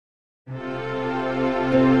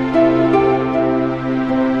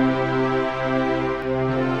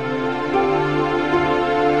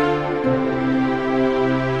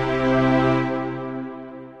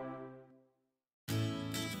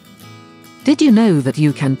Did you know that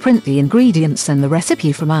you can print the ingredients and the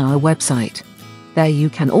recipe from our website? There you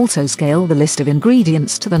can also scale the list of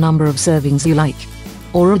ingredients to the number of servings you like,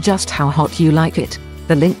 or adjust how hot you like it.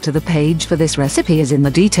 The link to the page for this recipe is in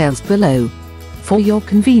the details below. For your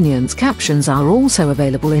convenience, captions are also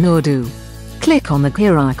available in Urdu. Click on the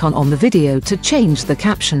gear icon on the video to change the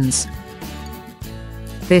captions.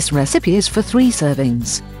 This recipe is for 3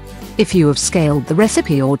 servings. If you have scaled the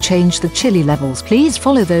recipe or changed the chili levels, please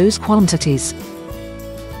follow those quantities.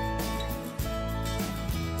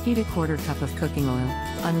 Heat a 1/4 cup of cooking oil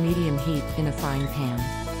on medium heat in a frying pan.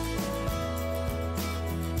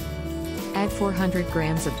 Add 400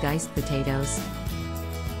 grams of diced potatoes.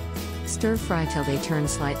 Stir fry till they turn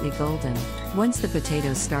slightly golden. Once the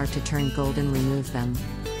potatoes start to turn golden, remove them.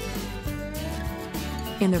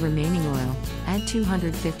 In the remaining oil, add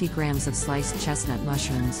 250 grams of sliced chestnut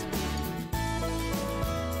mushrooms.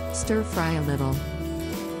 Stir fry a little.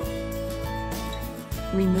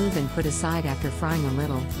 Remove and put aside after frying a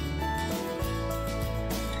little.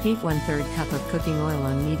 Heat 1/3 cup of cooking oil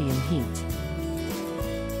on medium heat.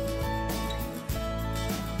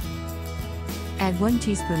 Add 1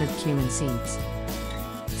 teaspoon of cumin seeds.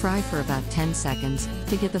 Fry for about 10 seconds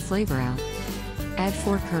to get the flavor out. Add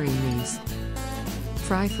 4 curry leaves.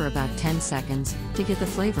 Fry for about 10 seconds to get the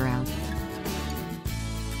flavor out.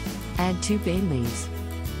 Add 2 bay leaves.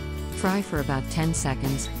 Fry for about 10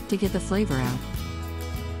 seconds to get the flavor out.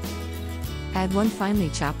 Add 1 finely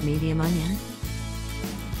chopped medium onion.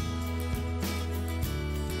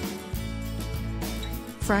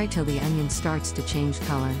 Fry till the onion starts to change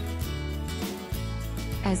color.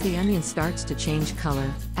 As the onion starts to change color,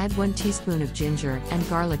 add 1 teaspoon of ginger and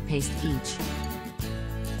garlic paste each.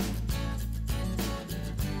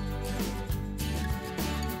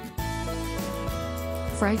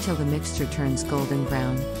 Fry till the mixture turns golden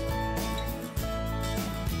brown.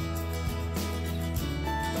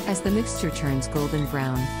 As the mixture turns golden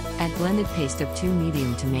brown, add blended paste of 2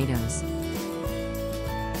 medium tomatoes.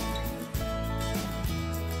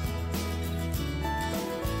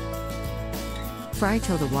 Fry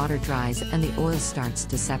till the water dries and the oil starts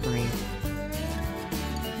to separate.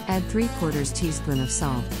 Add 3/4 teaspoon of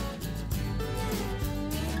salt.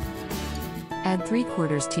 Add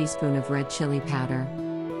 3/4 teaspoon of red chili powder.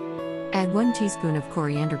 Add 1 teaspoon of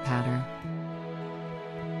coriander powder.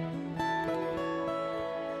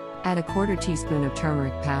 Add a 1/4 teaspoon of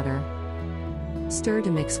turmeric powder. Stir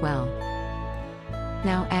to mix well.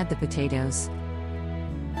 Now add the potatoes.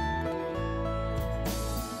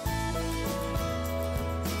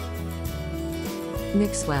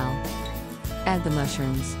 Mix well. Add the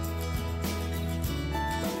mushrooms.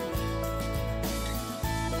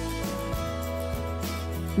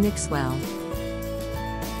 Mix well.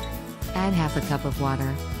 Add half a cup of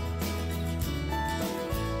water.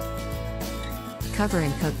 Cover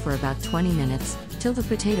and cook for about 20 minutes, till the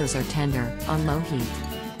potatoes are tender, on low heat.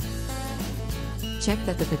 Check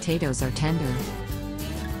that the potatoes are tender.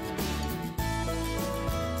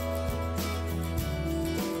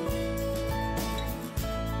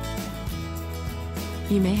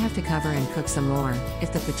 You may have to cover and cook some more,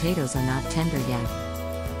 if the potatoes are not tender yet.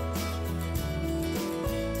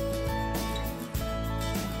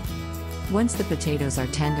 Once the potatoes are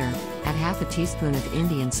tender, add half a teaspoon of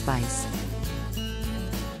Indian spice.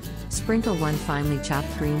 Sprinkle 1 finely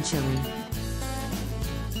chopped green chili.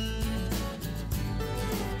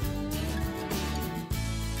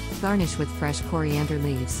 Garnish with fresh coriander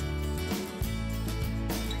leaves.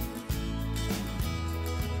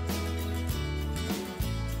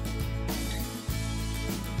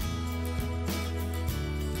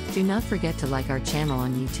 Do not forget to like our channel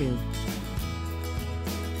on YouTube.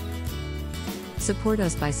 Support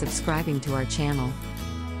us by subscribing to our channel.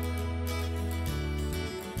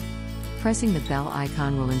 Pressing the bell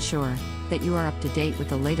icon will ensure that you are up to date with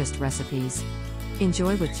the latest recipes.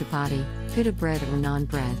 Enjoy with chapati, pita bread or naan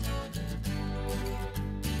bread.